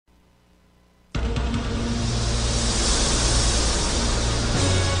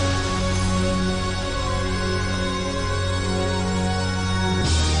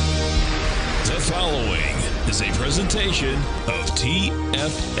presentation of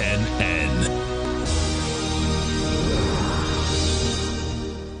TFNN.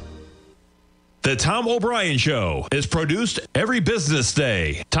 The Tom O'Brien Show is produced every business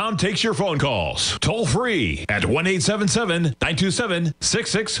day. Tom takes your phone calls toll free at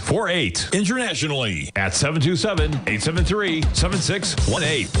 1-877-927-6648. Internationally at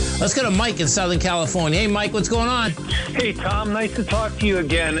 727-873-7618. Let's go to Mike in Southern California. Hey, Mike, what's going on? Hey, Tom, nice to talk to you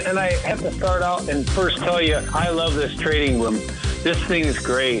again. And I have to start out and first tell you, I love this trading room. This thing is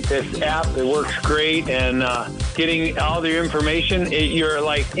great. This app, it works great. And getting all the information, you're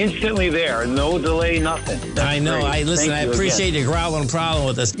like instantly there. No delay, nothing. That's I know. great. I appreciate you growling problem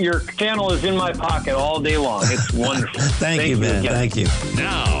with us. Your channel is in my pocket all day long. It's wonderful. Thank you, man. Again. Thank you.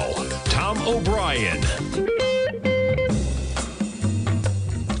 Now, Tom O'Brien.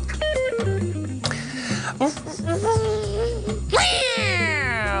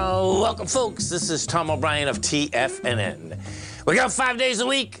 Welcome, folks. This is Tom O'Brien of TFNN. We go 5 days a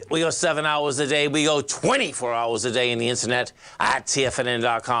week. We go 7 hours a day. We go 24 hours a day in the internet at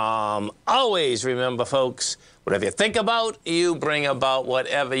TFNN.com. Always remember, folks, whatever you think about, you bring about.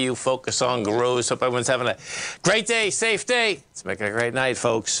 Whatever you focus on grows. Hope everyone's having a great day, safe day. Let's make it a great night,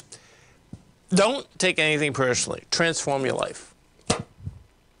 folks. Don't take anything personally. Transform your life.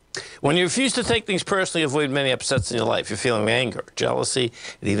 When you refuse to take things personally, avoid many upsets in your life. You're feeling anger, jealousy,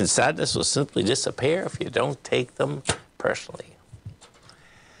 and even sadness will simply disappear if you don't take them personally.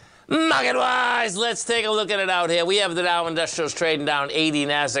 Market-wise, let's take a look at it out here. We have the Dow Industrials trading down 80,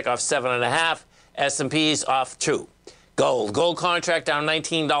 NASDAQ off 7.5, S&P's off 2. Gold contract down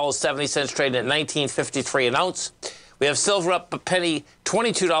 $19.70, trading at $19.53 an ounce. We have silver up a penny,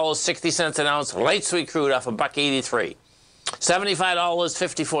 $22.60 an ounce. Light sweet crude off $1.83.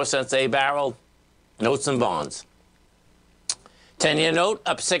 $75.54 a barrel. Notes and bonds. 10-year note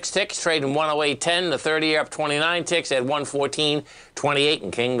up 6 ticks, trading 108.10. The 30-year up 29 ticks at 114.28 in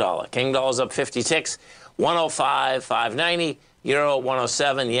King Dollar. King Dollar's up 50 ticks, 105.590. Euro at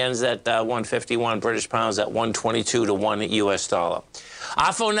 107. Yen's at 151. British pounds at 122 to 1 US dollar.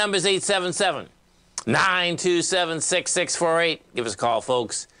 Our phone number is 877-927-6648. Give us a call,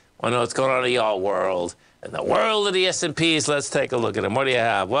 folks. Want to know what's going on in your world. In the world of the S&Ps, let's take a look at them. What do you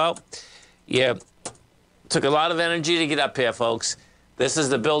have? Well, yeah, took a lot of energy to get up here, folks. This is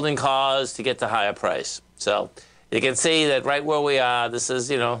the building cause to get the higher price. So you can see that right where we are, this is,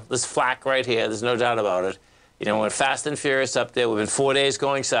 this flack right here. There's no doubt about it. We're fast and furious up there. We've been 4 days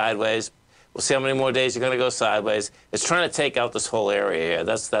going sideways. We'll see how many more days you're going to go sideways. It's trying to take out this whole area here.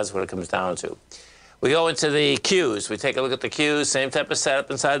 That's what it comes down to. We go into the Qs. We take a look at the Qs, same type of setup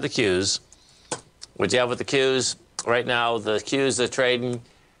inside the Qs. What you have with the Qs right now, the Qs are trading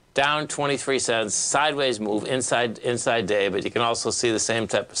down 23 cents, sideways move inside day, but you can also see the same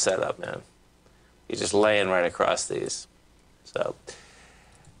type of setup, man. You're just laying right across these. So,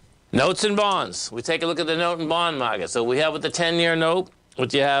 notes and bonds. We take a look at the note and bond market. So we have with the 10-year note,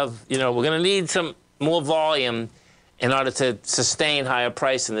 what you have, we're going to need some more volume in order to sustain higher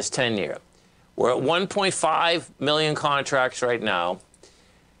price in this 10-year. We're at 1.5 million contracts right now.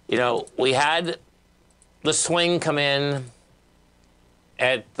 We had the swing come in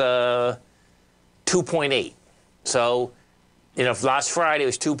at 2.8. So, last Friday it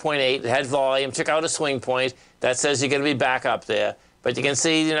was 2.8. It had volume, took out a swing point. That says you're going to be back up there. But you can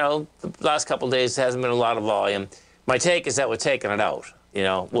see, the last couple of days there hasn't been a lot of volume. My take is that we're taking it out.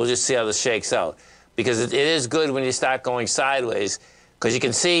 We'll just see how this shakes out. Because it is good when you start going sideways. Because you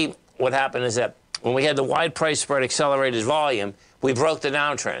can see what happened is that when we had the wide price spread accelerated volume, we broke the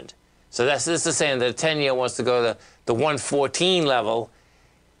downtrend. So this is saying that the 10-year wants to go to the 114 level,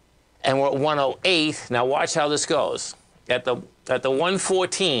 and we're at 108. Now watch how this goes. At the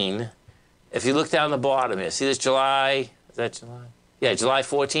 114, if you look down the bottom here, see this July? Is that July? Yeah, July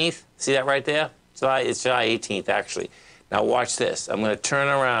 14th. See that right there? It's July 18th actually. Now watch this. I'm going to turn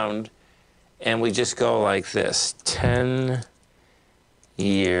around, and we just go like this. 10-year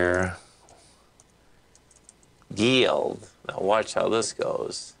yield. Now watch how this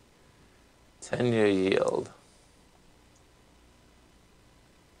goes. 10-year yield.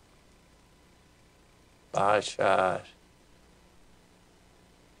 Bar chart.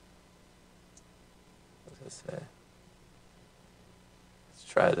 What does it say? Let's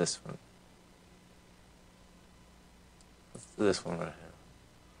try this one. Let's do this one right here.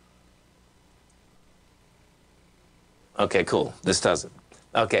 Okay, cool. This doesn't.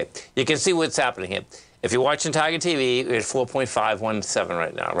 Okay, you can see what's happening here. If you're watching Tiger TV, we're at 4.517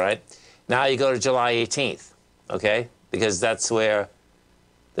 right now, right? Now you go to July 18th, okay? Because that's where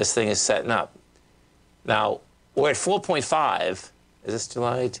this thing is setting up. Now, we're at 4.5. Is this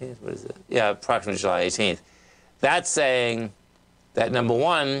July 18th? What is it? Yeah, approximately July 18th. that's saying that, number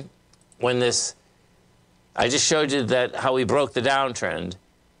one, when this, I just showed you that how we broke the downtrend.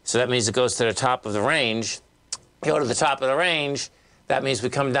 So that means it goes to the top of the range. Go to the top of the range, that means we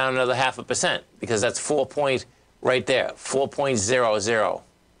come down another 0.5%, because that's 4 point right there, 4.00,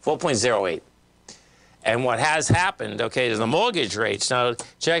 4.08. And what has happened, okay, is the mortgage rates. Now,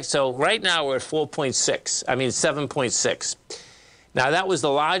 check, so right now we're at 7.6. Now, that was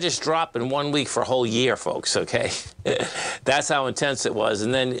the largest drop in 1 week for a whole year, folks, okay? That's how intense it was.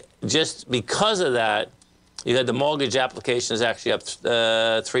 And then just because of that, you had the mortgage applications actually up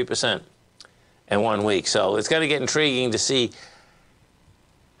 3% in 1 week. So it's going to get intriguing to see.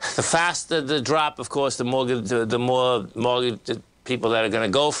 The faster the drop, of course, the more mortgage people that are going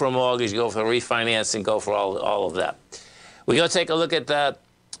to go for a mortgage, go for refinancing, go for all of that. We go take a look at that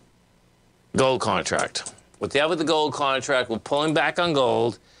gold contract. With the gold contract, we're pulling back on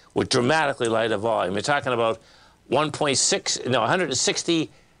gold with dramatically lighter volume. We're talking about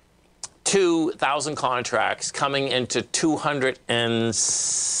 162,000 contracts coming into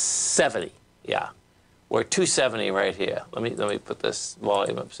 270. Yeah, we're at 270 right here. Let me put this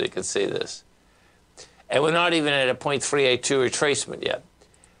volume up so you can see this. And we're not even at a 0.382 retracement yet.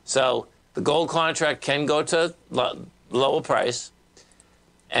 So the gold contract can go to lower price,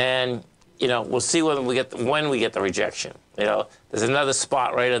 and we'll see when we get the rejection. There's another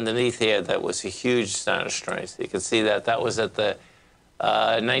spot right underneath here that was a huge sign of strength. You can see that was at the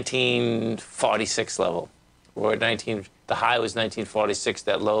 1946 level. We're at the high was 1946.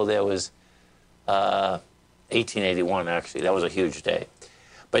 That low there was 1881. Actually, that was a huge day.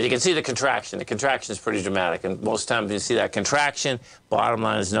 But you can see the contraction. The contraction is pretty dramatic, and most times you see that contraction. Bottom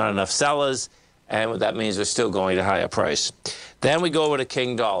line is not enough sellers, and what that means we're still going to higher price. Then we go over to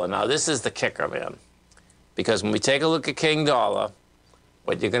King Dollar. Now, this is the kicker, man, because when we take a look at King Dollar,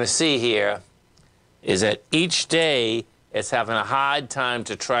 what you're going to see here is that each day it's having a hard time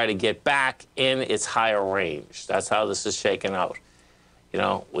to try to get back in its higher range. That's how this is shaking out.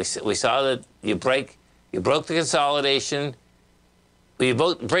 We saw that you broke the consolidation. We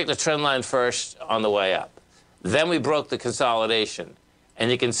break the trend line first on the way up. Then we broke the consolidation. And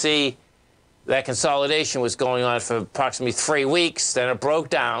you can see that consolidation was going on for approximately 3 weeks. Then it broke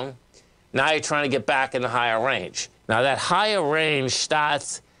down. Now you're trying to get back in the higher range. Now that higher range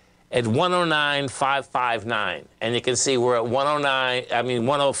starts at 109,559. And you can see we're at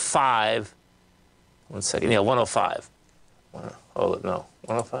 105. 1 second. Yeah, 105. Oh, no.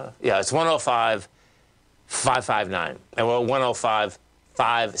 105? Yeah, it's 105,559. And we're at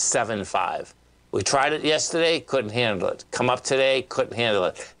 105,575. We tried it yesterday, couldn't handle it. Come up today, couldn't handle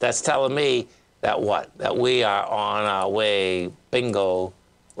it. That's telling me that what? That we are on our way, bingo,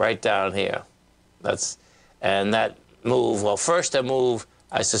 right down here. And that move, well, first that move,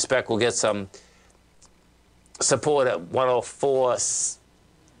 I suspect we'll get some support at 104,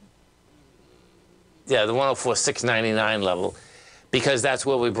 yeah, the 104,699 level, because that's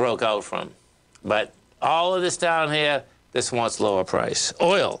where we broke out from. But all of this down here, this wants lower price.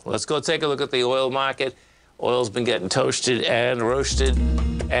 Oil. Let's go take a look at the oil market. Oil's been getting toasted and roasted.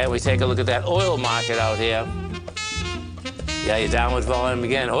 And we take a look at that oil market out here. Yeah, your downward volume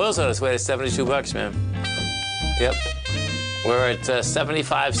again. Oil's on its way to 72 bucks, man. Yep. We're at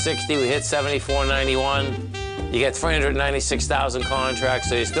 75.60. We hit 74.91. You get 396,000 contracts,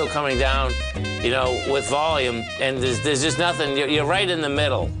 so you're still coming down, with volume. And there's just nothing. You're right in the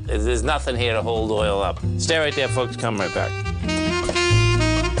middle. There's nothing here to hold oil up. Stay right there, folks. Come right back.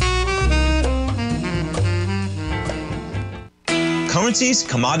 Currencies,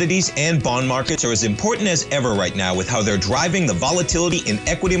 commodities, and bond markets are as important as ever right now with how they're driving the volatility in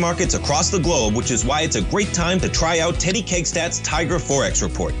equity markets across the globe, which is why it's a great time to try out Teddy Kegstad's Tiger Forex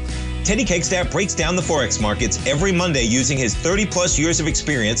Report. Teddy Kegstad breaks down the Forex markets every Monday using his 30-plus years of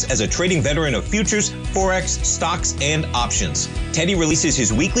experience as a trading veteran of futures, Forex, stocks, and options. Teddy releases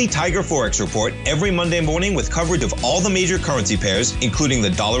his weekly Tiger Forex Report every Monday morning with coverage of all the major currency pairs, including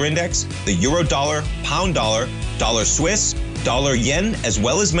the dollar index, the euro dollar, pound dollar, dollar Swiss, dollar yen, as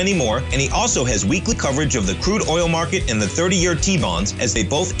well as many more, and he also has weekly coverage of the crude oil market and the 30-year T-bonds, as they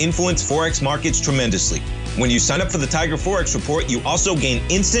both influence Forex markets tremendously. When you sign up for the Tiger Forex Report, you also gain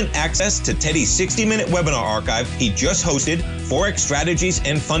instant access to Teddy's 60-minute webinar archive he just hosted, Forex Strategies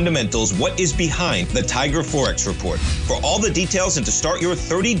and Fundamentals, What is Behind the Tiger Forex Report. For all the details and to start your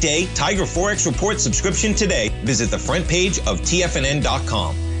 30-day Tiger Forex Report subscription today, visit the front page of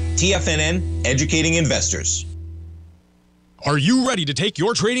TFNN.com. TFNN, educating investors. Are you ready to take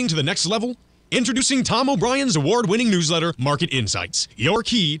your trading to the next level? Introducing Tom O'Brien's award-winning newsletter, Market Insights, your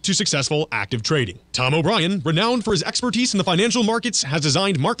key to successful active trading. Tom O'Brien, renowned for his expertise in the financial markets, has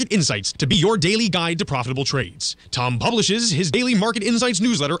designed Market Insights to be your daily guide to profitable trades. Tom publishes his daily Market Insights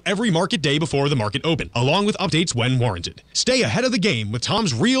newsletter every market day before the market open, along with updates when warranted. Stay ahead of the game with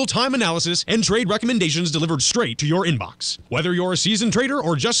Tom's real-time analysis and trade recommendations delivered straight to your inbox. Whether you're a seasoned trader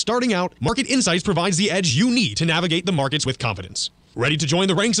or just starting out, Market Insights provides the edge you need to navigate the markets with confidence. Ready to join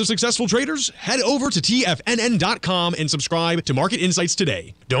the ranks of successful traders? Head over to TFNN.com and subscribe to Market Insights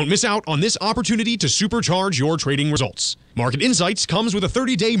today. Don't miss out on this opportunity to supercharge your trading results. Market Insights comes with a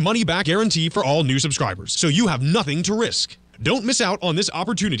 30-day money-back guarantee for all new subscribers, so you have nothing to risk. Don't miss out on this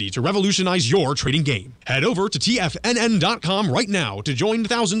opportunity to revolutionize your trading game. Head over to TFNN.com right now to join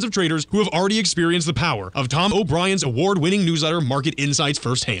thousands of traders who have already experienced the power of Tom O'Brien's award-winning newsletter, Market Insights,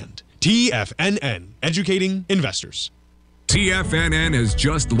 firsthand. TFNN, educating investors. TFNN has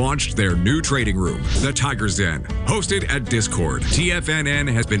just launched their new trading room, the Tiger's Den. Hosted at Discord, TFNN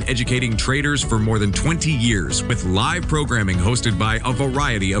has been educating traders for more than 20 years with live programming hosted by a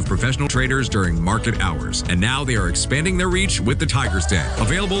variety of professional traders during market hours. And now they are expanding their reach with the Tiger's Den,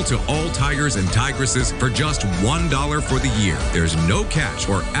 available to all tigers and tigresses for just $1 for the year. There's no catch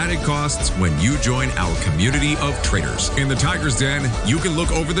or added costs when you join our community of traders. In the Tiger's Den, you can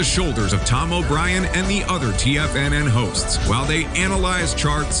look over the shoulders of Tom O'Brien and the other TFNN hosts while they analyze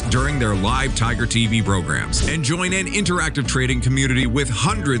charts during their live Tiger TV programs, and join an interactive trading community with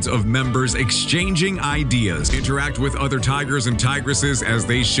hundreds of members exchanging ideas. Interact with other tigers and tigresses as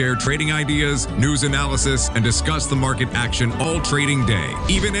they share trading ideas, news analysis, and discuss the market action all trading day,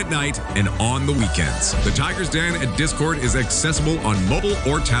 even at night and on the weekends. The Tiger's Den at Discord is accessible on mobile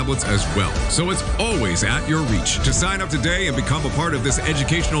or tablets as well, so it's always at your reach. To sign up today and become a part of this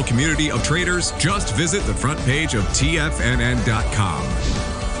educational community of traders, just visit the front page of TFNN.com.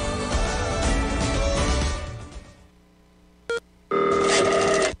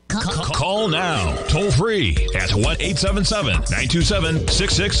 Call now, toll free at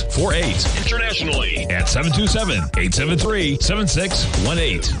 1-877-927-6648. Internationally at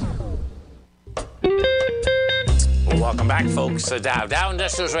 727-873-7618. Welcome back, folks. So Dow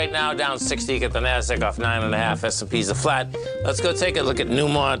Industrials right now down 60. Get the Nasdaq off 9.5. S&P's a flat. Let's go take a look at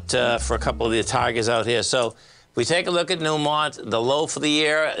Newmont for a couple of the targets out here. So if we take a look at Newmont, the low for the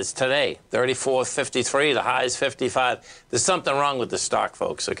year is today, 34.53. The high is 55. There's something wrong with the stock,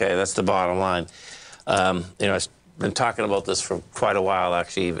 folks. Okay, that's the bottom line. You know, I've been talking about this for quite a while,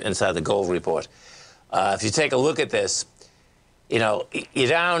 actually, inside the gold report. If you take a look at this, you know, you're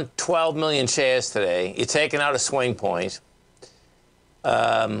down 12 million shares today. You're taking out a swing point.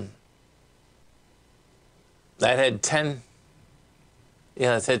 That had 10.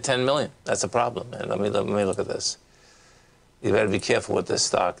 Yeah, it had 10 million. That's a problem, man. Let me look at this. You better be careful with this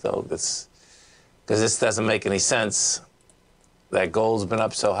stock, though, because this doesn't make any sense. That gold's been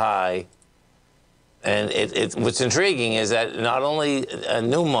up so high. And what's intriguing is that not only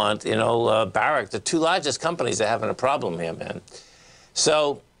Newmont, you know, Barrick, the two largest companies are having a problem here, man.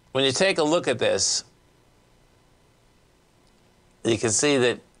 So when you take a look at this, you can see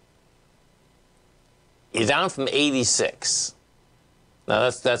that you're down from 86. Now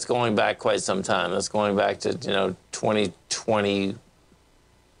that's going back quite some time. That's going back to, you know,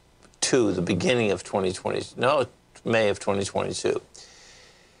 2022, the beginning of 2020. No, May of 2022.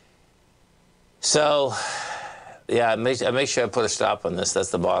 So, yeah, I make sure I put a stop on this.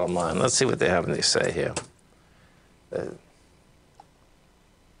 That's the bottom line. Let's see what they have to say here.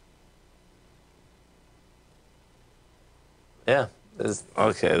 Yeah.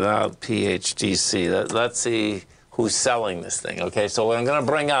 Okay, now PHDC. Let's see who's selling this thing. Okay, so what I'm going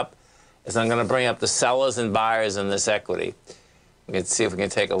to bring up is the sellers and buyers in this equity. We can see if we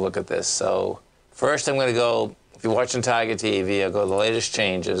can take a look at this. So first I'm going to go, if you're watching Tiger TV, I'll go to the latest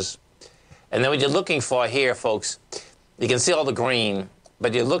changes. And then what you're looking for here, folks, you can see all the green,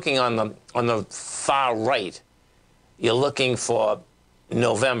 but you're looking on the far right, you're looking for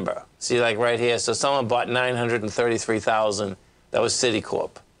November. See, like right here, so someone bought 933,000. That was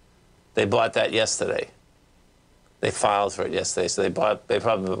Citicorp. They bought that yesterday. They filed for it yesterday, so they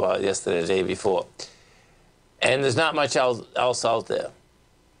probably bought it yesterday, the day before. And there's not much else out there.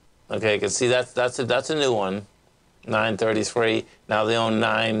 Okay, you can see that's a new one. 933. Now they own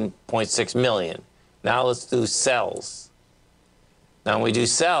 9.6 million. Now let's do sells. Now when we do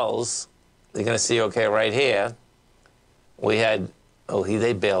sells, you're going to see, okay, right here, we had,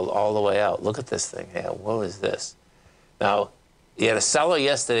 they bailed all the way out. Look at this thing here. What is this? Now, you had a seller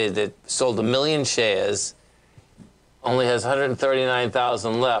yesterday that sold 1 million shares, only has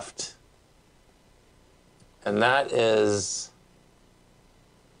 139,000 left. And that is,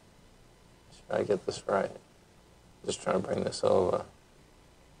 Try to get this right. Just trying to bring this over.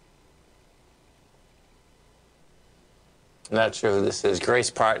 Not sure who this is. Grace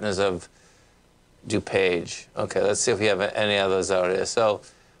Partners of DuPage. Okay, let's see if we have any others out here. So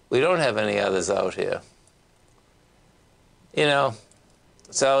we don't have any others out here. You know,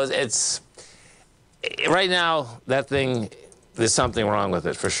 so it's right now, that thing, there's something wrong with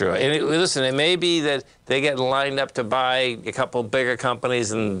it for sure. And listen, it may be that they get lined up to buy a couple bigger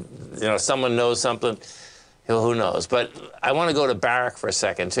companies and, you know, someone knows something. Who knows? But I want to go to Barrick for a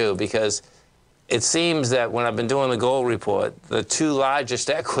second, too, because it seems that when I've been doing the gold report, the two largest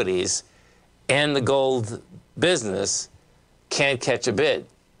equities and the gold business can't catch a bid.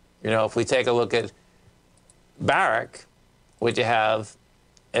 You know, if we take a look at Barrick, what you have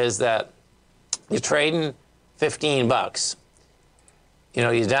is that you're trading $15. You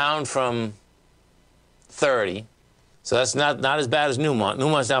know, you're down from 30, so that's not as bad as Newmont.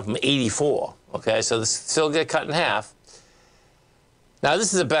 Newmont's down from 84. Okay, so this still get cut in half. Now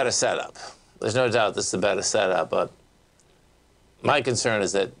this is a better setup. There's no doubt this is a better setup, but my concern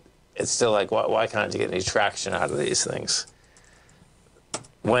is that it's still like, why can't you get any traction out of these things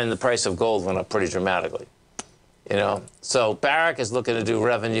when the price of gold went up pretty dramatically? You know, so Barrick is looking to do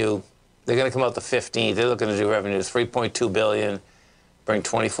revenue. They're going to come out the 15th. They're looking to do revenue of $3.2 billion, bring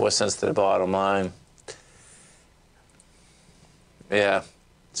 24 cents to the bottom line. Yeah,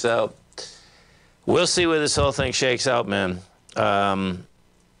 so we'll see where this whole thing shakes out, man.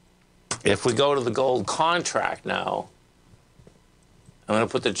 If we go to the gold contract now, I'm going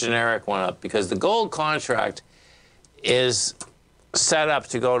to put the generic one up because the gold contract is set up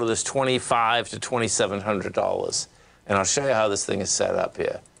to go to this $2,500 to $2,700. And I'll show you how this thing is set up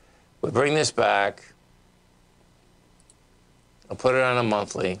here. We bring this back. I'll put it on a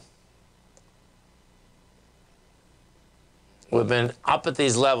monthly. We've been up at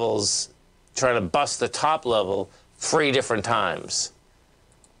these levels trying to bust the top level 3 different times.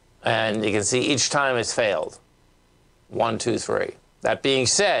 And you can see each time it's failed. 1, 2, 3. That being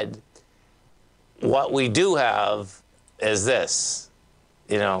said, what we do have is this.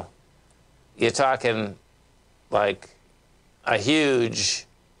 You know, you're talking like a huge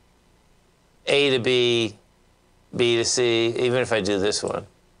A to B, B to C. Even if I do this one,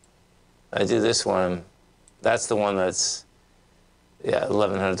 that's the one that's, yeah,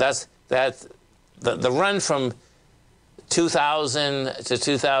 1100. That's the run from 2000 to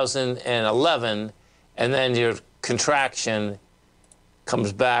 2011, and then your contraction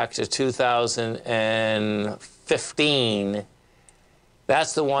comes back to 2015.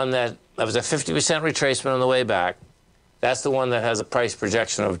 That's the one that was a 50% retracement on the way back. That's the one that has a price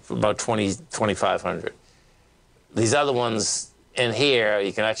projection of about 2,500. These other ones in here,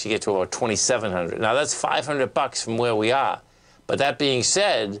 you can actually get to about 2,700. Now that's $500 from where we are. But that being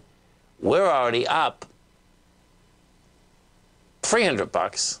said, we're already up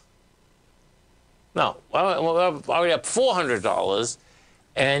 $300. No, we're already up $400,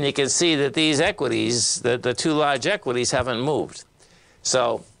 and you can see that these equities, the two large equities, haven't moved.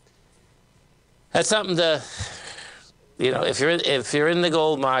 So that's something to, you know, if you're in the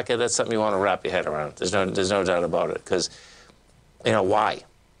gold market, that's something you want to wrap your head around. There's no doubt about it, because, you know, why?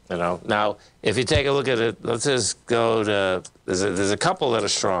 You know, now if you take a look at it, let's just go to, there's a couple that are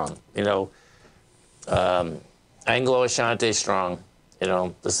strong. You know, Anglo Ashanti strong. You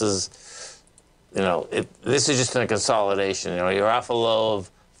know, this is, you know, this is just a consolidation. You know, you're off a low of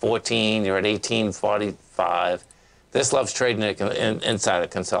 14, you're at 1845. This loves trading inside a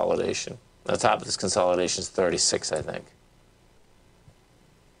consolidation. The top of this consolidation is 36, I think.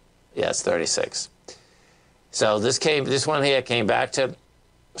 Yeah, it's 36. So this one here came back to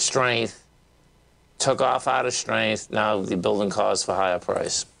strength, took off out of strength. Now the building cause for higher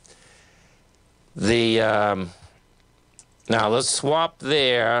price. Now let's swap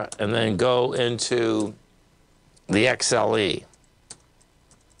there and then go into the XLE.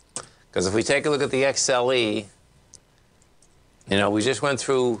 Because if we take a look at the XLE, you know, we just went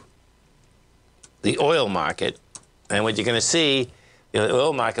through the oil market, and what you're going to see, you know, the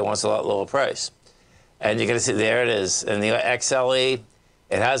oil market wants a lot lower price. And you're going to see, there it is. And the XLE,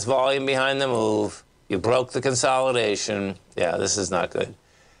 it has volume behind the move. You broke the consolidation. Yeah, this is not good.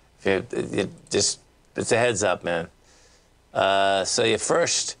 It's a heads up, man. So your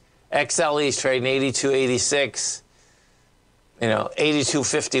first XLE is trading 82.86, you know,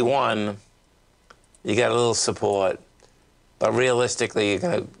 82.51. You got a little support. But realistically, you're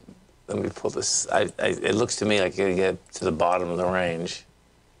going to, let me pull this. It looks to me like you're going to get to the bottom of the range.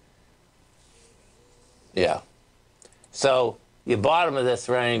 Yeah. So your bottom of this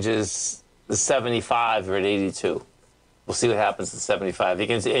range is the 75, you're at 82. We'll see what happens at 75. You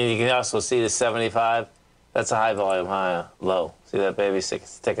can also see the 75. That's a high volume high, low. See that baby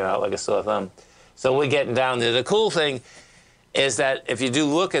sticking out like a sore thumb. So we're getting down there. The cool thing is that if you do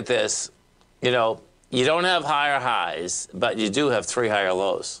look at this, you know, you don't have higher highs, but you do have 3 higher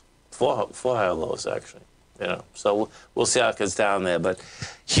lows, 4 higher lows actually. You know, so we'll see how it goes down there. But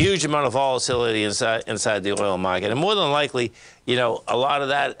huge amount of volatility inside the oil market, and more than likely, you know, a lot of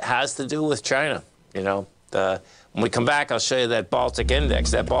that has to do with China. You know, when we come back, I'll show you that Baltic Index.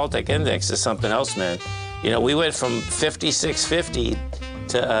 That Baltic Index is something else, man. You know, we went from 5650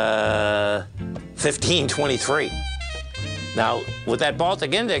 to 1523. Now, what that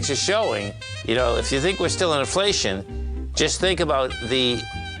Baltic Index is showing, you know, if you think we're still in inflation, just think about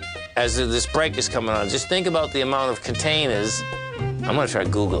as this break is coming on, just think about the amount of containers, I'm going to try to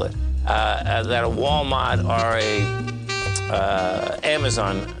Google it, that a Walmart or a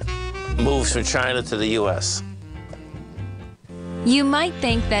Amazon moves from China to the U.S. You might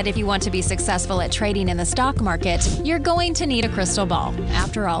think that if you want to be successful at trading in the stock market, you're going to need a crystal ball.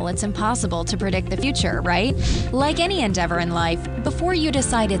 After all, it's impossible to predict the future, right? Like any endeavor in life, before you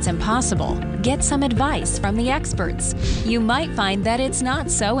decide it's impossible, get some advice from the experts. You might find that it's not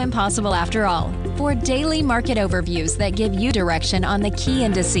so impossible after all. For daily market overviews that give you direction on the key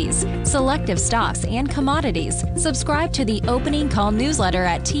indices, selective stocks, and commodities, subscribe to the Opening Call newsletter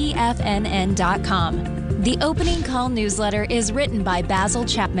at TFNN.com. The Opening Call newsletter is written by Basil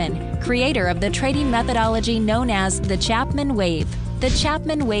Chapman, creator of the trading methodology known as the Chapman Wave. The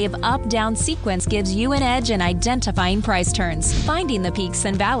Chapman Wave up-down sequence gives you an edge in identifying price turns, finding the peaks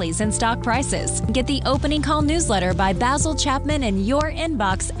and valleys in stock prices. Get the Opening Call newsletter by Basil Chapman in your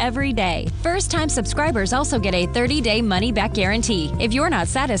inbox every day. First-time subscribers also get a 30-day money-back guarantee. If you're not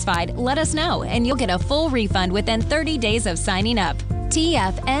satisfied, let us know, and you'll get a full refund within 30 days of signing up.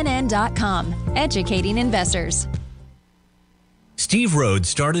 TFNN.com, educating investors. Steve Rhodes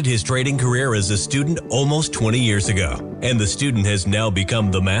started his trading career as a student almost 20 years ago, and the student has now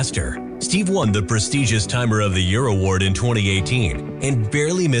become the master. Steve won the prestigious Timer of the Year award in 2018 and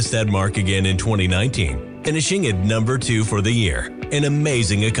barely missed that mark again in 2019, finishing at number 2 for the year. An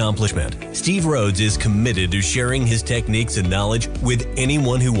amazing accomplishment. Steve Rhodes is committed to sharing his techniques and knowledge with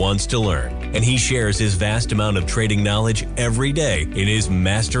anyone who wants to learn, and he shares his vast amount of trading knowledge every day in his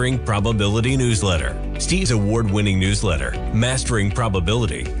Mastering Probability newsletter. Steve's award-winning newsletter, Mastering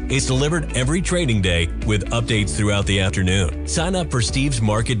Probability, is delivered every trading day with updates throughout the afternoon. Sign up for Steve's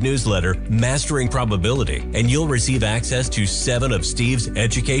market newsletter, Mastering Probability, and you'll receive access to 7 of Steve's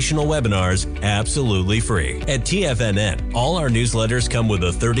educational webinars absolutely free. At TFNN, all our newsletters come with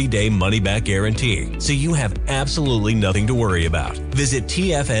a 30-day money-back guarantee, so you have absolutely nothing to worry about. Visit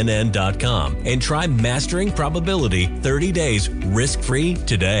TFNN.com and try Mastering Probability 30 days risk-free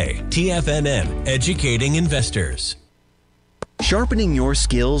today. TFNN, educating investors. Sharpening your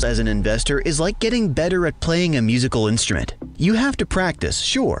skills as an investor is like getting better at playing a musical instrument. You have to practice,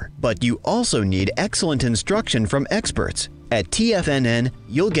 sure, but you also need excellent instruction from experts. At TFNN,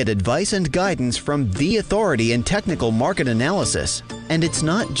 you'll get advice and guidance from the authority in technical market analysis. And it's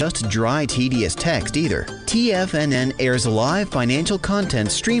not just dry, tedious text either. TFNN airs live financial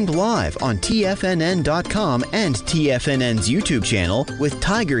content streamed live on TFNN.com and TFNN's YouTube channel with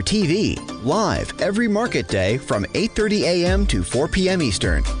Tiger TV, live every market day from 8:30 a.m. to 4 p.m.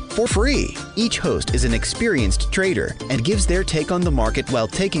 Eastern. For free. Each host is an experienced trader and gives their take on the market while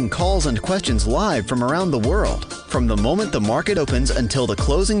taking calls and questions live from around the world. From the moment the market opens until the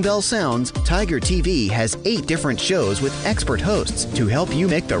closing bell sounds, Tiger TV has 8 different shows with expert hosts to help you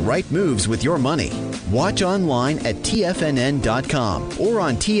make the right moves with your money. Watch online at TFNN.com or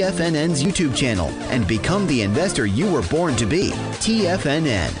on TFNN's YouTube channel and become the investor you were born to be.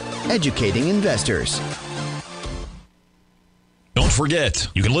 TFNN, educating investors. Don't forget,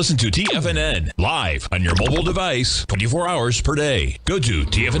 you can listen to TFNN live on your mobile device 24 hours per day. Go to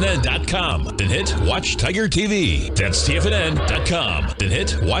TFNN.com, then hit Watch Tiger TV. That's TFNN.com, then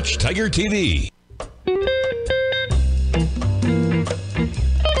hit Watch Tiger TV.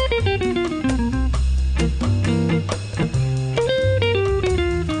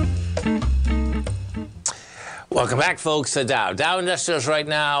 Welcome back, folks, to Dow. Dow Industrials right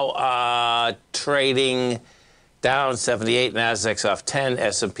now trading down 78, Nasdaq's off 10,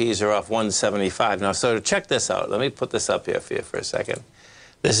 S&Ps are off 175. Now, so check this out. Let me put this up here for you for a second.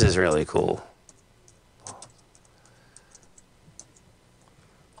 This is really cool.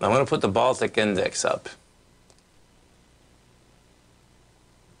 I'm going to put the Baltic Index up.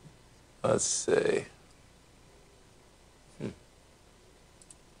 Let's see. One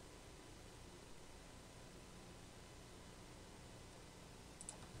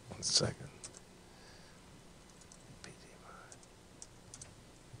second.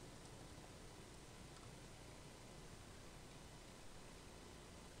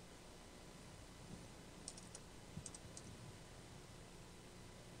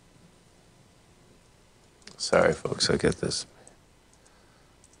 Sorry, folks, I'll get this.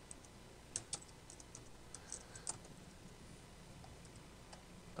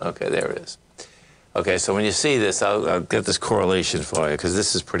 Okay, there it is. Okay, so when you see this, I'll get this correlation for you, because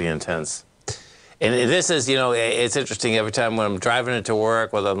this is pretty intense. And this is, you know, it's interesting every time when I'm driving into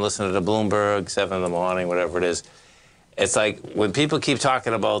work, whether I'm listening to Bloomberg, 7 in the morning, whatever it is, it's like when people keep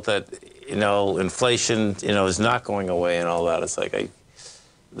talking about that, you know, inflation, you know, is not going away and all that, it's like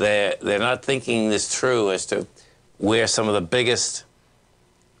they're not thinking this through as to where some of the biggest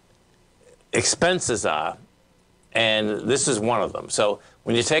expenses are, and this is one of them. So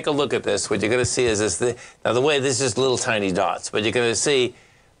when you take a look at this, what you're going to see is this. Now, the way this is little tiny dots, but you're going to see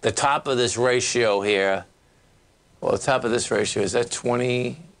the top of this ratio here. Well, the top of this ratio, is that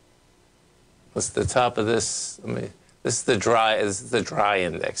 20? What's the top of this? This is the dry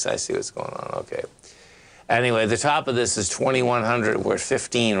index. I see what's going on. Okay. Anyway, the top of this is 2,100. We're at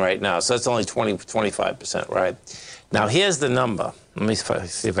 15 right now, so that's only 25%, right? Now, here's the number. Let me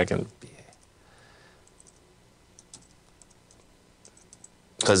see if I can.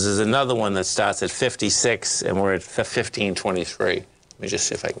 Because there's another one that starts at 56, and we're at 1523. Let me just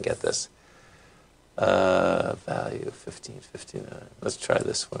see if I can get this. Value 1559. Let's try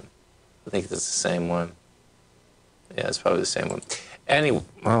this one. I think it's the same one. Yeah, it's probably the same one. Anyway,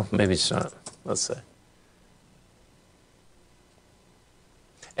 well, maybe it's not. Let's see.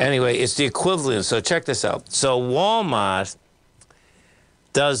 Anyway, it's the equivalent. So check this out. So Walmart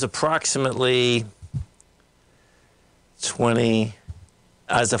does approximately 20...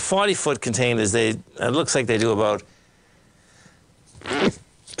 As a 40-foot containers, it looks like they do about,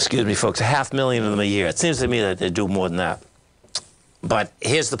 excuse me, folks, 500,000 of them a year. It seems to me that they do more than that. But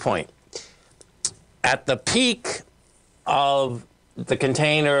here's the point. At the peak of the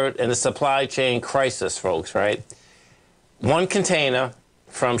container and the supply chain crisis, folks, right? One container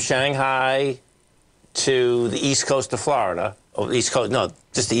from Shanghai to the east coast of Florida, or the east coast, no,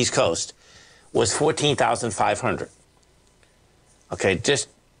 just the east coast, was $14,500. Okay, just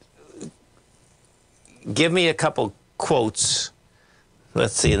give me a couple quotes.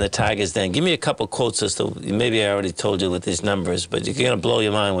 Let's see, in the Tigers Den. Give me a couple quotes as to, maybe I already told you what these numbers, but you're going to blow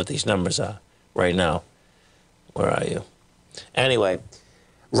your mind what these numbers are right now. Where are you? Anyway,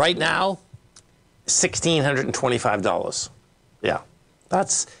 right now, $1,625. Yeah,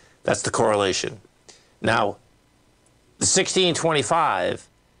 that's the correlation. Now, the $1,625,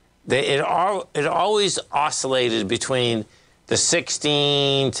 it always oscillated between the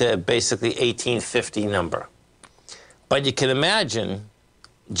 16 to basically 1850 number. But you can imagine,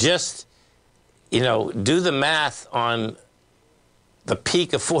 just, you know, do the math on the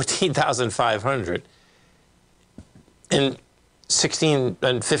peak of 14,500 and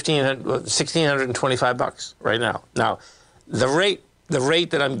 $1,625 right now. Now, the rate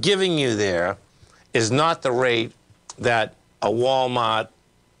that I'm giving you there is not the rate that a Walmart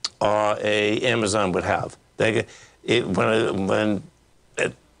or a Amazon would have. When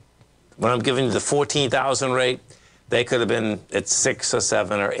I'm giving you the 14,000 rate, they could have been at 6 or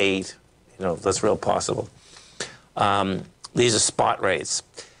 7 or 8. You know, that's real possible. These are spot rates,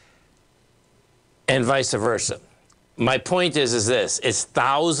 and vice versa. My point is this: it's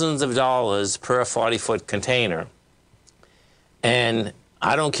thousands of dollars per 40-foot container, and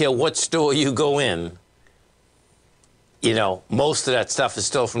I don't care what store you go in. You know, most of that stuff is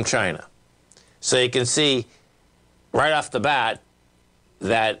still from China, so you can see right off the bat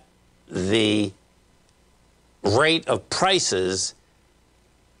that the rate of prices,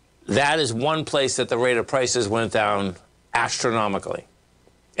 that is one place that the rate of prices went down astronomically.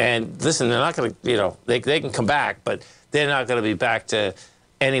 And listen, they're not going to, you know, they can come back, but they're not going to be back to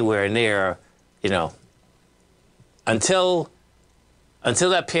anywhere near, you know, until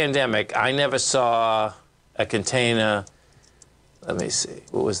that pandemic, I never saw a container. Let me see,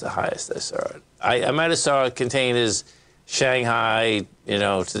 what was the highest I saw it? I might have saw containers Shanghai, you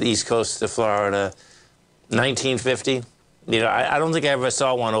know, to the east coast of Florida, 1950. You know, I don't think I ever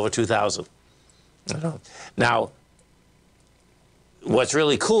saw one over 2,000. Now, what's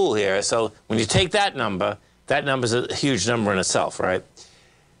really cool here, so when you take that number's a huge number in itself, right?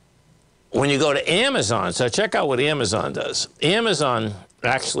 When you go to Amazon, so check out what Amazon does. Amazon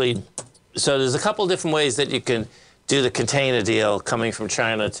actually, so there's a couple different ways that you can do the container deal coming from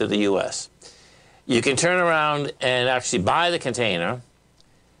China to the U.S. You can turn around and actually buy the container,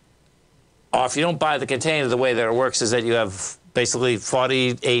 or if you don't buy the container, the way that it works is that you have basically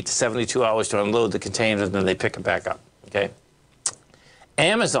 48 to 72 hours to unload the container, and then they pick it back up, okay?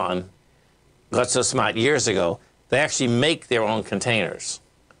 Amazon got so smart years ago, they actually make their own containers.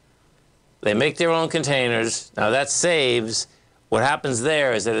 They make their own containers. Now that saves, what happens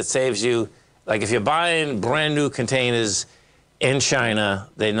there is that it saves you like if you're buying brand new containers in China,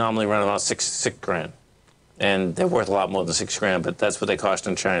 they normally run about six grand. And they're worth a lot more than 6 grand, but that's what they cost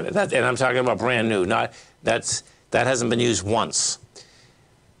in China. And I'm talking about brand new, not that hasn't been used once.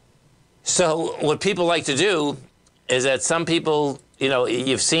 So what people like to do is that some people, you know,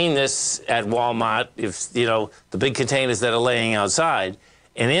 you've seen this at Walmart, you know, the big containers that are laying outside.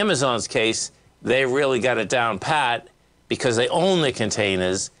 In Amazon's case, they really got it down pat because they own the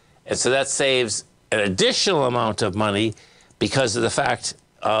containers, and so that saves an additional amount of money because of the fact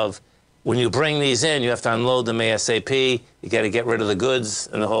of when you bring these in, you have to unload them ASAP, you got to get rid of the goods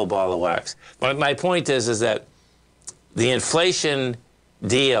and the whole ball of wax. But my point is that the inflation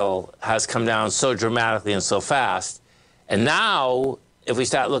deal has come down so dramatically and so fast, and now if we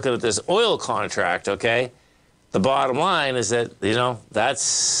start looking at this oil contract, okay, the bottom line is that, you know, that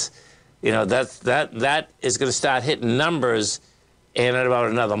is going to start hitting numbers in about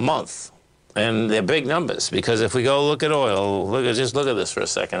another month. And they're big numbers, because if we go look at oil, just look at this for a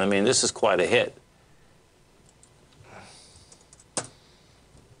second. I mean, this is quite a hit.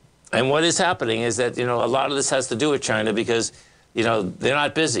 And what is happening is that, you know, a lot of this has to do with China because, you know, they're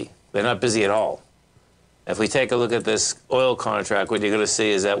not busy. They're not busy at all. If we take a look at this oil contract, what you're going to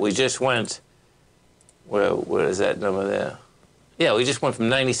see is that we just went, where is that number there? Yeah, we just went from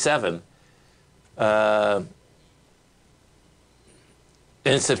 97 in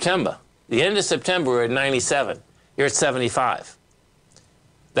September. The end of September, we're at 97. You're at 75.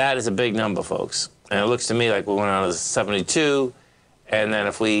 That is a big number, folks. And it looks to me like we went on to 72. And then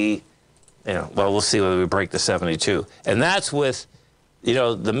if we, you know, well, we'll see whether we break the 72. And that's with, you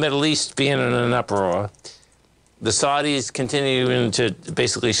know, the Middle East being in an uproar, the Saudis continuing to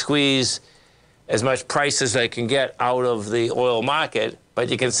basically squeeze as much price as they can get out of the oil market. But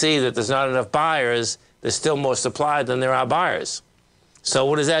you can see that there's not enough buyers. There's still more supply than there are buyers. So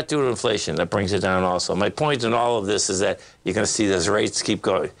what does that do to inflation? That brings it down also. My point in all of this is that you're going to see those rates keep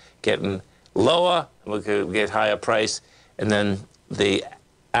getting lower, and we could get higher price, and then the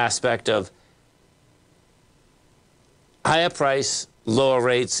aspect of higher price, lower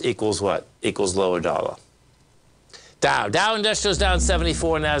rates equals what? Equals lower dollar. Dow Industrial's down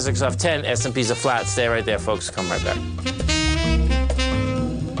 74, Nasdaq's off 10, S&P's a flat. Stay right there, folks. Come right back.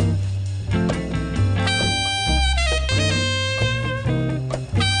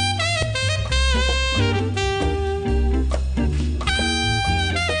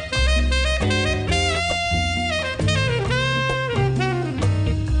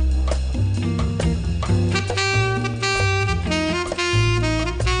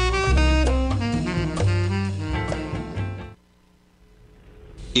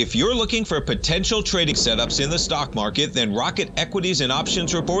 If you're looking for potential trading setups in the stock market, then Rocket Equities and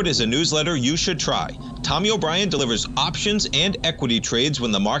Options Report is a newsletter you should try. Tommy O'Brien delivers options and equity trades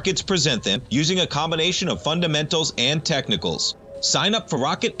when the markets present them, using a combination of fundamentals and technicals. Sign up for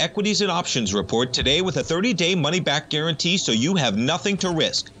Rocket Equities and Options Report today with a 30-day money-back guarantee, so you have nothing to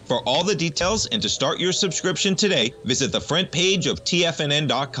risk. For all the details and to start your subscription today, visit the front page of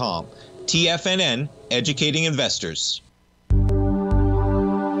TFNN.com. TFNN, educating investors.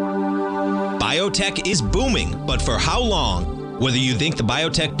 Biotech is booming, but for how long? Whether you think the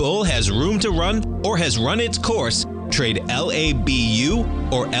biotech bull has room to run or has run its course, trade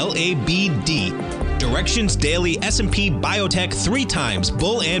LABU or LABD. Direction's daily S&P Biotech 3 times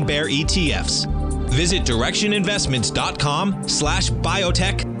bull and bear ETFs. Visit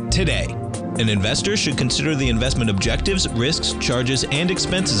directioninvestments.com/biotech today. An investor should consider the investment objectives, risks, charges, and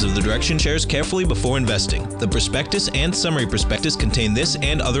expenses of the Direction shares carefully before investing. The prospectus and summary prospectus contain this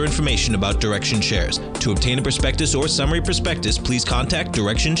and other information about Direction shares. To obtain a prospectus or summary prospectus, please contact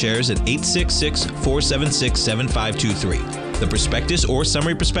Direction shares at 866-476-7523. The prospectus or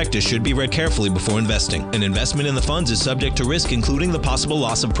summary prospectus should be read carefully before investing. An investment in the funds is subject to risk, including the possible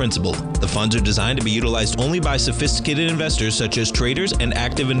loss of principal. The funds are designed to be utilized only by sophisticated investors such as traders and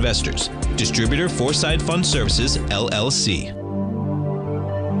active investors. Distributor Foreside Fund Services, LLC.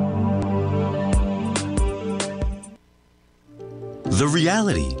 The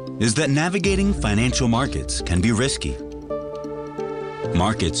reality is that navigating financial markets can be risky.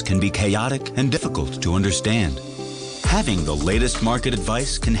 Markets can be chaotic and difficult to understand. Having the latest market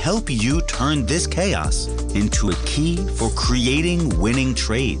advice can help you turn this chaos into a key for creating winning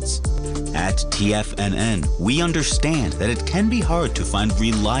trades. At TFNN, we understand that it can be hard to find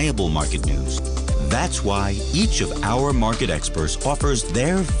reliable market news. That's why each of our market experts offers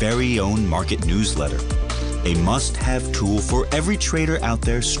their very own market newsletter, a must-have tool for every trader out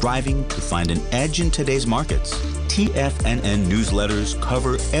there striving to find an edge in today's markets. TFNN newsletters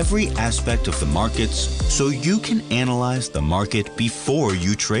cover every aspect of the markets so you can analyze the market before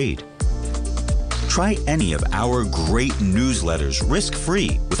you trade. Try any of our great newsletters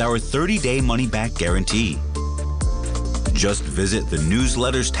risk-free with our 30-day money-back guarantee. Just visit the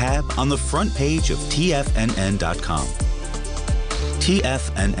Newsletters tab on the front page of TFNN.com.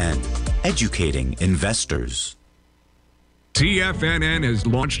 TFNN, educating investors. TFNN has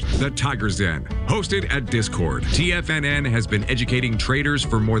launched the Tiger's Den. Hosted at Discord, TFNN has been educating traders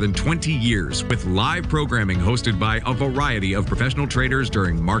for more than 20 years with live programming hosted by a variety of professional traders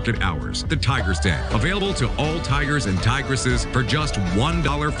during market hours. The Tiger's Den, available to all tigers and tigresses for just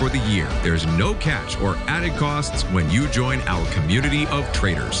 $1 for the year. There's no catch or added costs when you join our community of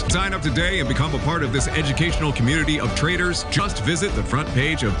traders. Sign up today and become a part of this educational community of traders. Just visit the front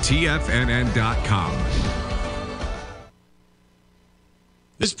page of TFNN.com.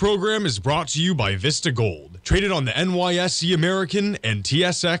 This program is brought to you by Vista Gold, traded on the NYSE American and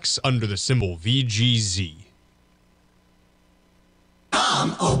TSX under the symbol VGZ.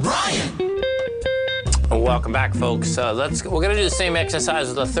 Tom O'Brien. Welcome back, folks. We're going to do the same exercise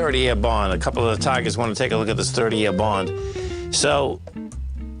with the 30-year bond. A couple of the tigers want to take a look at this 30-year bond. So,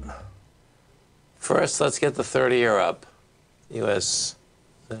 first, let's get the 30-year up. U.S.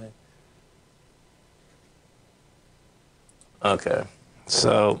 Okay.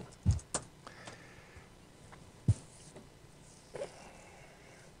 So,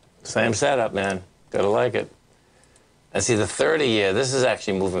 same setup, man. Gotta like it. And see, the 30-year, this is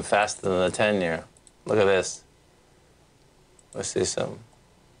actually moving faster than the 10-year. Look at this. Let's see some.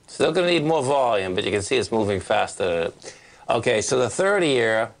 Still gonna need more volume, but you can see it's moving faster. Okay, so the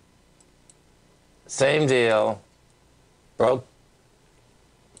 30-year, same deal. Broke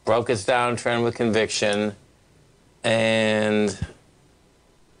its downtrend with conviction, and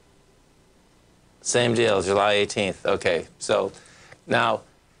same deal, July 18th. Okay, so now,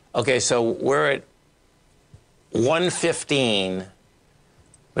 okay, so we're at 115.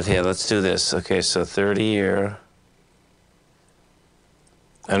 But here, let's do this. Okay, so 30-year.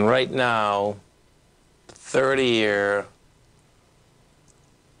 And right now, 30-year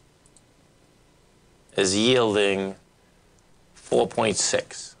is yielding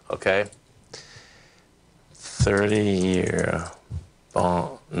 4.6, okay? 30-year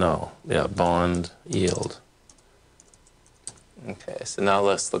bond, bond yield. Okay, so now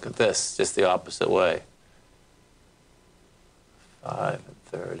let's look at this, just the opposite way. 5 and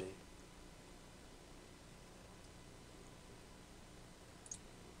 30.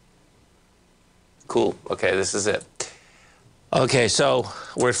 Cool, okay, this is it. Okay, so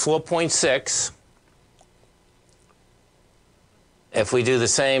we're at 4.6. If we do the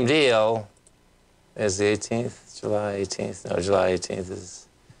same deal as the 18th, July 18th, no, July 18th is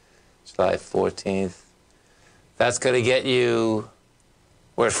July 14th. That's going to get you,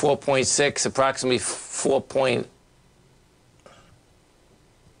 we're at 4.6, approximately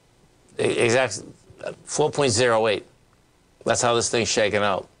 4.08. That's how this thing's shaking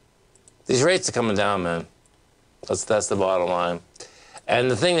out. These rates are coming down, man. That's the bottom line.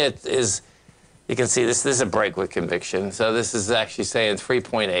 And the thing that is, you can see this is a break with conviction. So this is actually saying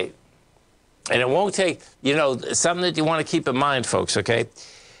 3.8. And it won't take, something that you want to keep in mind, folks, okay,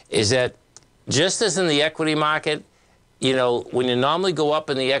 is that just as in the equity market, when you normally go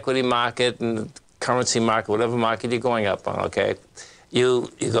up in the equity market and the currency market, whatever market you're going up on, okay, you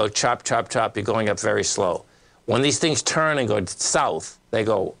go chop, chop, chop, you're going up very slow. When these things turn and go south, they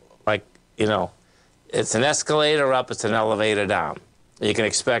go like, it's an escalator up, it's an elevator down. You can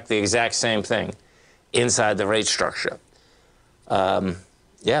expect the exact same thing inside the rate structure.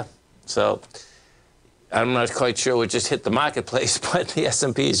 Yeah, so I'm not quite sure what just hit the marketplace, but the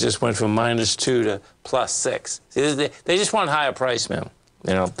S&Ps just went from -2 to +6. See, they just want higher price, man.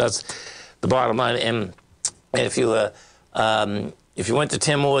 That's the bottom line. And if you went to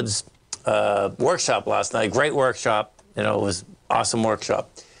Tim Wood's workshop last night, great workshop, it was awesome workshop.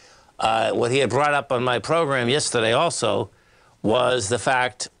 What he had brought up on my program yesterday also was the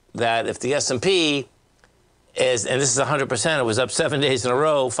fact that if the S&P is, and this is 100%, it was up 7 days in a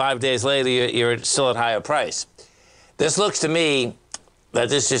row, 5 days later, you're still at higher price. This looks to me that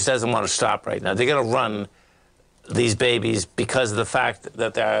this just doesn't want to stop right now. They're going to run these babies because of the fact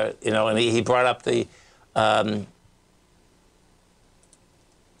that they're, and he brought up the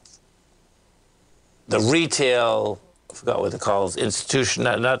retail, I forgot what they call it, institution,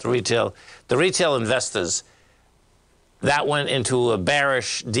 not the retail investors, that went into a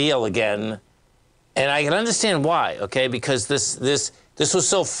bearish deal again. And I can understand why, okay, because this was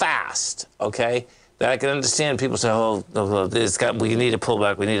so fast, okay, that I can understand people say, oh, we need to pull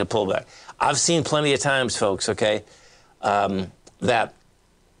back, we need to pull back. I've seen plenty of times, folks, okay, that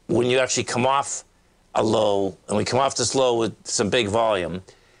when you actually come off a low, and we come off this low with some big volume,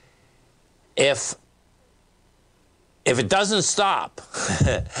 if it doesn't stop,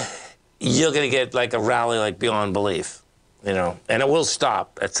 you're going to get like a rally like beyond belief, you know, and it will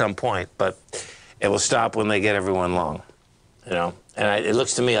stop at some point, but it will stop when they get everyone long, you know, and it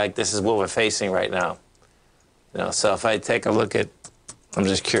looks to me like this is what we're facing right now, you know. So if I take a look at, I'm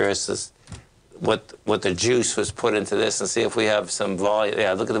just curious as what the juice was put into this and see if we have some volume.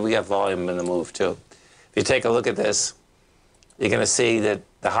 Yeah, look at we got volume in the move too. If you take a look at this, you're going to see that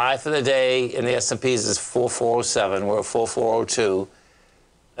the high for the day in the S&Ps is 4407. We're at 4402.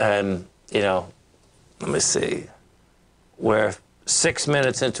 And, you know, let me see. We're 6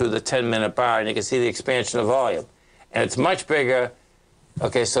 minutes into the 10-minute bar, and you can see the expansion of volume. And it's much bigger.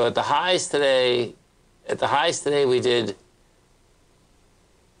 Okay, so at the highs today we did,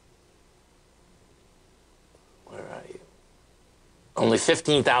 where are you? Only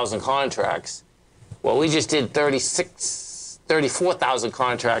 15,000 contracts. Well, we just did 34,000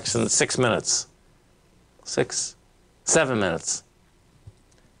 contracts in 6 minutes. 7 minutes.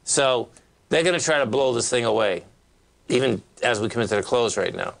 So they're going to try to blow this thing away, even as we come into the close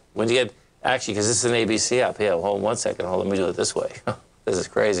right now. When you get, actually, because this is an ABC up here. Hold on 1 second. Hold on, let me do it this way. This is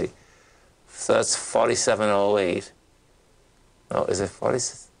crazy. So that's 4708. Oh, is it 40?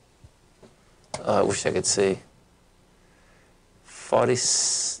 I wish I could see. 40.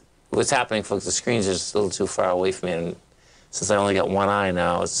 What's happening, folks? The screen's just a little too far away from me, and since I only got one eye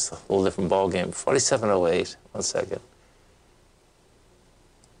now, it's a whole different ball game. 4708. 1 second.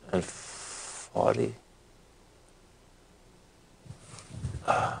 And 40.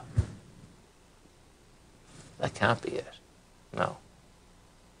 That can't be it. No.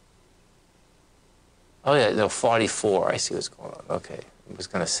 Oh, yeah, no, 44. I see what's going on. Okay. I was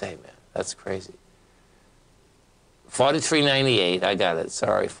going to say, man, that's crazy. 43.98. I got it.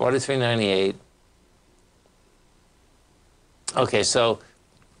 Sorry. 43.98. Okay, so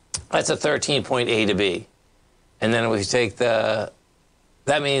that's a 13-point A to B. And then if we take the,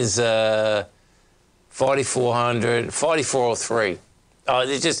 that means 4,400, 4,403. Oh,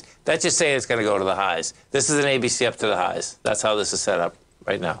 that's just saying it's going to go to the highs. This is an ABC up to the highs. That's how this is set up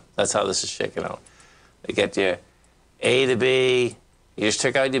right now. That's how this is shaking out. You get your A to B. You just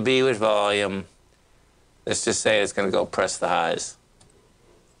took out your B with volume. Let's just say it's going to go press the highs.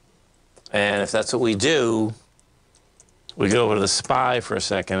 And if that's what we do, we go over to the SPY for a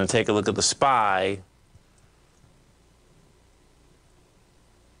second and take a look at the SPY.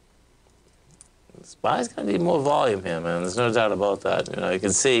 The SPY's going to need more volume here, man. There's no doubt about that. You know, you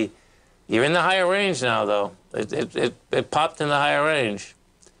can see you're in the higher range now, though. It popped in the higher range.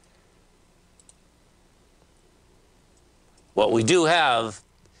 What we do have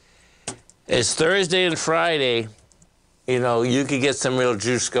is Thursday and Friday, you know, you could get some real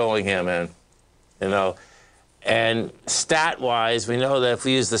juice going here, man. You know, and stat-wise, we know that if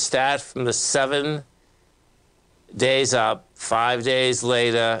we use the stat from the 7 days up, 5 days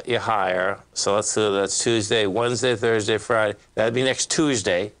later, you're higher. So let's do that's Tuesday, Wednesday, Thursday, Friday. That'd be next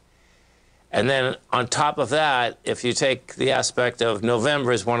Tuesday. And then on top of that, if you take the aspect of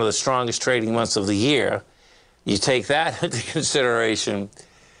November is one of the strongest trading months of the year, you take that into consideration,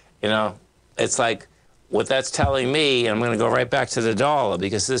 you know, it's like what that's telling me, and I'm going to go right back to the dollar,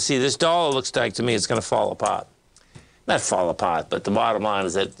 because see, this dollar looks like to me it's going to fall apart. Not fall apart, but the bottom line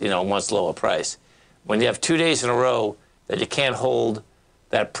is that, you know, it wants lower price. When you have 2 days in a row that you can't hold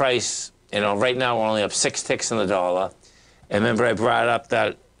that price, you know, right now we're only up 6 ticks in the dollar. And remember I brought up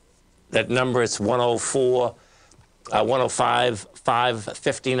that number, it's 105,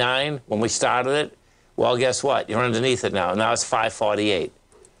 559 when we started it. Well, guess what? You're underneath it now. Now it's 548.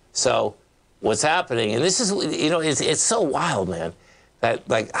 So what's happening, and this is, you know, it's so wild, man, that,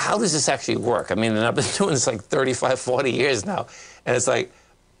 like, how does this actually work? I mean, and I've been doing this like 35, 40 years now, and it's like,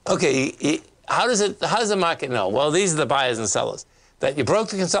 okay, how does the market know? Well, these are the buyers and sellers. That you broke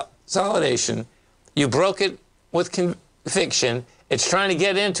the consolidation, you broke it with conviction, it's trying to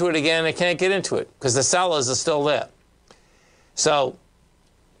get into it again, it can't get into it, because the sellers are still there. So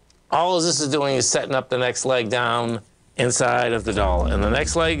all of this is doing is setting up the next leg down inside of the dollar. And the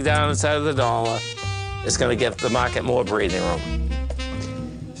next leg down inside of the dollar is going to give the market more breathing room.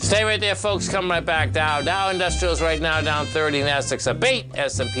 Stay right there, folks. Come right back. Dow Industrials right now down 30. Nasdaq's up 8.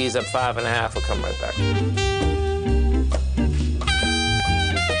 S&P's up 5.5. We'll come right back.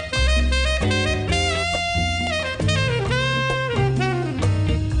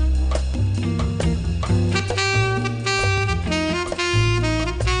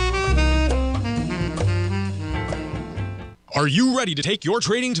 Are you ready to take your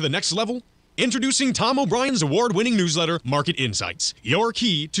trading to the next level? Introducing Tom O'Brien's award-winning newsletter, Market Insights, your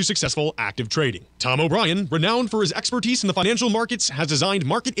key to successful active trading. Tom O'Brien, renowned for his expertise in the financial markets, has designed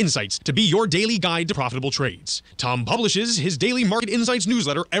Market Insights to be your daily guide to profitable trades. Tom publishes his daily Market Insights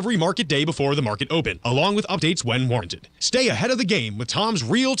newsletter every market day before the market open, along with updates when warranted. Stay ahead of the game with Tom's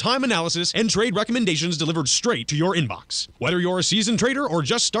real-time analysis and trade recommendations delivered straight to your inbox. Whether you're a seasoned trader or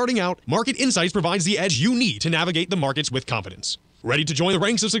just starting out, Market Insights provides the edge you need to navigate the markets with confidence. Ready to join the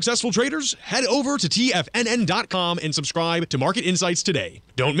ranks of successful traders? Head over to TFNN.com and subscribe to Market Insights today.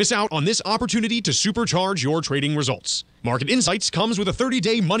 Don't miss out on this opportunity to supercharge your trading results. Market Insights comes with a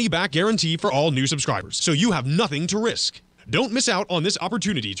 30-day money-back guarantee for all new subscribers, so you have nothing to risk. Don't miss out on this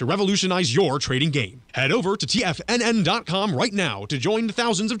opportunity to revolutionize your trading game. Head over to TFNN.com right now to join the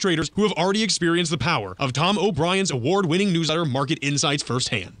thousands of traders who have already experienced the power of Tom O'Brien's award-winning newsletter, Market Insights,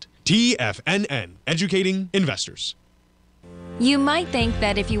 firsthand. TFNN, educating investors. You might think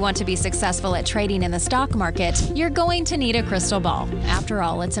that if you want to be successful at trading in the stock market, you're going to need a crystal ball. After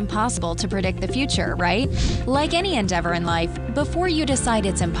all, it's impossible to predict the future, right? Like any endeavor in life, before you decide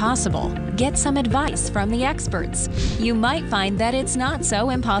it's impossible, get some advice from the experts. You might find that it's not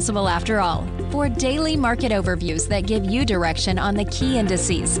so impossible after all. For daily market overviews that give you direction on the key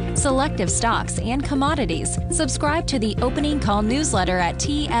indices, selective stocks, and commodities, subscribe to the Opening Call newsletter at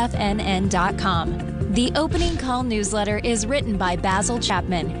TFNN.com. The Opening Call newsletter is written by Basil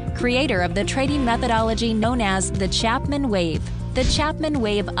Chapman, creator of the trading methodology known as the Chapman Wave. The Chapman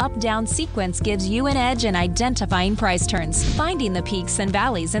Wave up-down sequence gives you an edge in identifying price turns, finding the peaks and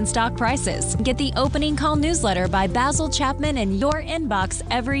valleys in stock prices. Get the Opening Call newsletter by Basil Chapman in your inbox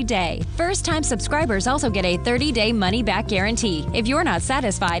every day. First-time subscribers also get a 30-day money-back guarantee. If you're not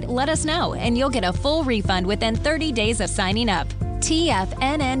satisfied, let us know, and you'll get a full refund within 30 days of signing up.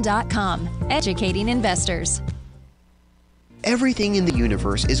 TFNN.com, educating investors. Everything in the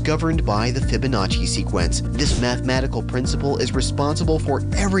universe is governed by the Fibonacci sequence. This mathematical principle is responsible for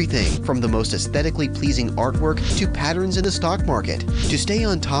everything from the most aesthetically pleasing artwork to patterns in the stock market. To stay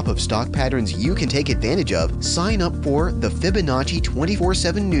on top of stock patterns you can take advantage of, sign up for the Fibonacci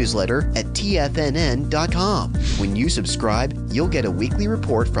 24/7 newsletter at TFNN.com. When you subscribe, you'll get a weekly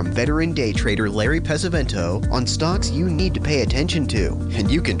report from veteran day trader Larry Pesavento on stocks you need to pay attention to. And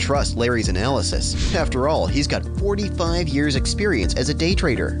you can trust Larry's analysis. After all, he's got 45 years experience as a day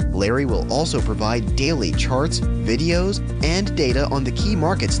trader. Larry will also provide daily charts, videos, and data on the key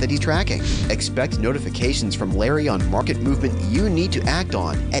markets that he's tracking. Expect notifications from Larry on market movement you need to act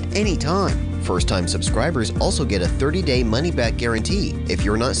on at any time. First-time subscribers also get a 30-day money-back guarantee. If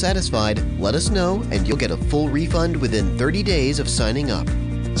you're not satisfied, let us know and you'll get a full refund within 30 days of signing up.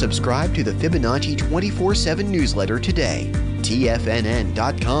 Subscribe to the Fibonacci 24/7 newsletter today.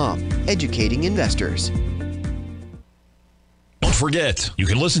 TFNN.com, educating investors. Don't forget, you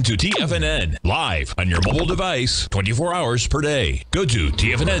can listen to TFNN live on your mobile device 24 hours per day. Go to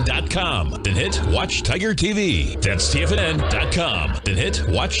TFNN.com, then hit Watch Tiger TV. That's TFNN.com, then hit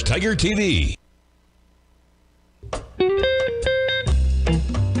Watch Tiger TV.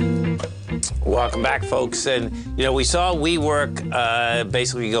 Welcome back, folks. And, we saw WeWork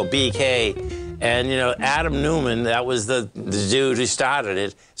basically go BK. And, Adam Newman, that was the dude who started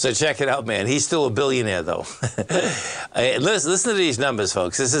it. So check it out, man. He's still a billionaire, though. Listen to these numbers,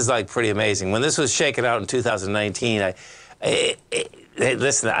 folks. This is, pretty amazing. When this was shaken out in 2019, I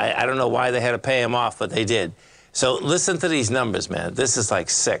don't know why they had to pay him off, but they did. So listen to these numbers, man. This is,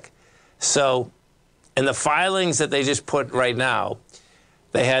 sick. So in the filings that they just put right now,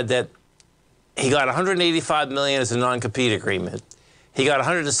 they had that he got $185 million as a non-compete agreement. He got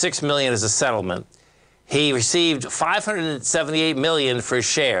 $106 million as a settlement. He received $578 million for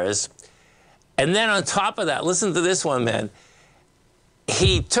shares. And then on top of that, listen to this one, man.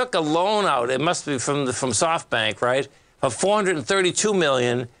 He took a loan out, it must be from SoftBank, right, of $432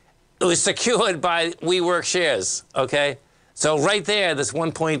 million. It was secured by WeWork shares, okay? So right there, that's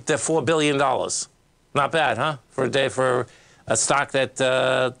 $1.4 billion. Not bad, huh? For a stock that,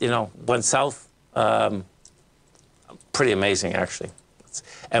 went south. Pretty amazing, actually.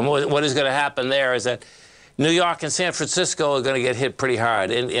 And what is going to happen there is that New York and San Francisco are going to get hit pretty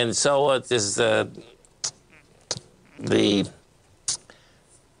hard, and so is the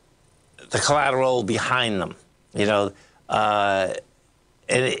collateral behind them, and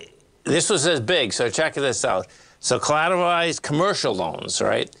this was as big. So check this out. So collateralized commercial loans,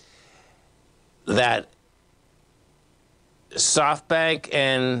 right? That SoftBank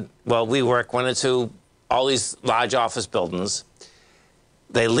and WeWork went into all these large office buildings.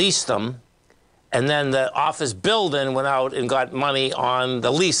 They leased them, and then the office building went out and got money on the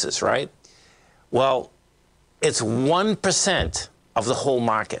leases, right? Well, it's 1% of the whole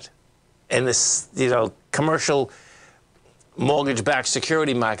market. And this, commercial mortgage-backed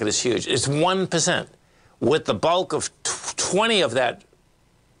security market is huge. It's 1%, with the bulk of 20 of that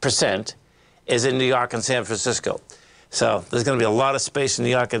percent is in New York and San Francisco. So there's going to be a lot of space in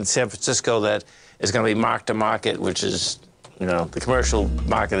New York and San Francisco that is going to be mark to market, which is, the commercial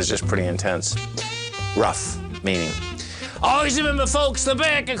market is just pretty intense. Rough, meaning. Always remember, folks, the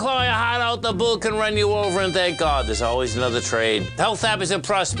bear can claw your heart out, the bull can run you over, and thank God there's always another trade. Health, happiness, and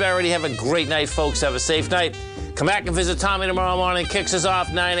prosperity. Have a great night, folks. Have a safe night. Come back and visit Tommy tomorrow morning. Kicks us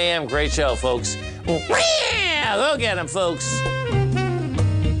off 9 a.m. Great show, folks. Go get him, folks.